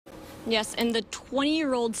Yes, and the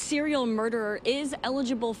 20-year-old serial murderer is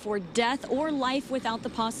eligible for death or life without the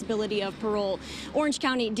possibility of parole. Orange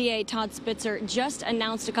County DA Todd Spitzer just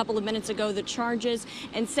announced a couple of minutes ago the charges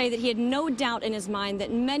and say that he had no doubt in his mind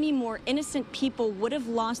that many more innocent people would have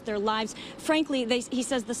lost their lives. Frankly, he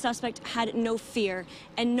says the suspect had no fear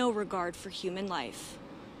and no regard for human life.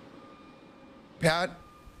 Pat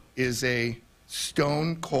is a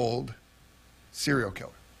stone-cold serial killer.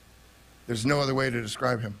 There's no other way to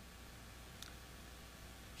describe him.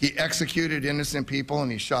 He executed innocent people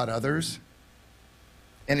and he shot others.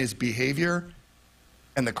 And his behavior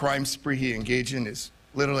and the crime spree he engaged in is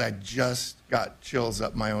literally, I just got chills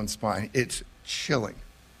up my own spine. It's chilling.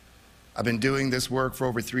 I've been doing this work for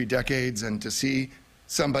over 3 decades, and to see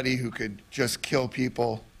somebody who could just kill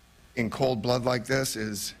people in cold blood like this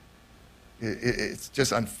it's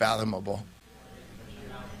just unfathomable.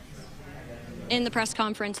 In the press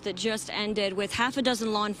conference that just ended with half a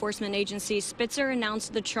dozen law enforcement agencies, Spitzer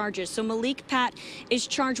announced the charges. So Malik Pat is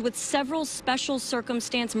charged with several special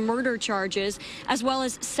circumstance murder charges, as well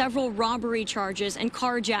as several robbery charges and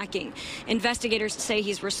carjacking. Investigators say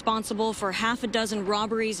he's responsible for half a dozen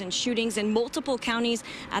robberies and shootings in multiple counties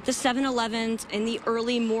at the 7-Elevens in the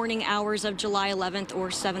early morning hours of July 11th or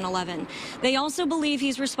 7-Eleven. They also believe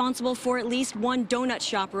he's responsible for at least one donut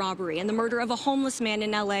shop robbery and the murder of a homeless man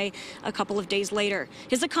in LA a couple of days later.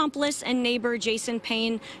 His accomplice and neighbor, Jason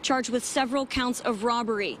Payne, charged with several counts of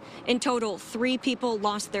robbery. In total, 3 people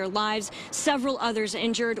lost their lives, several others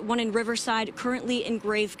injured, one in Riverside currently in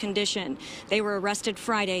grave condition. They were arrested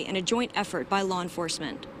Friday in a joint effort by law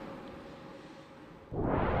enforcement.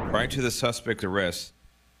 Prior to the suspect arrest,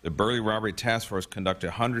 the Burley Robbery Task Force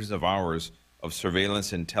conducted hundreds of hours of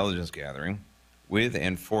surveillance and intelligence gathering with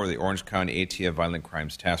and for the Orange County ATF Violent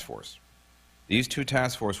Crimes Task Force. These 2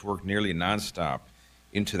 task forces worked nearly nonstop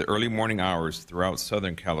into the early morning hours throughout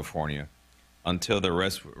Southern California until the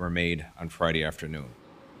arrests were made on Friday afternoon.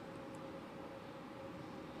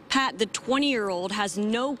 Pat, the 20-year-old, has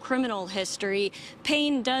no criminal history.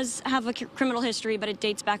 Payne does have a criminal history, but it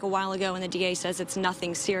dates back a while ago, and the DA says it's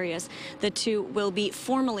nothing serious. The 2 will be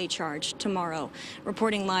formally charged tomorrow.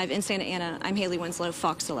 Reporting live in Santa Ana, I'm Haley Winslow,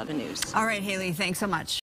 Fox 11 News. All right, Haley, thanks so much.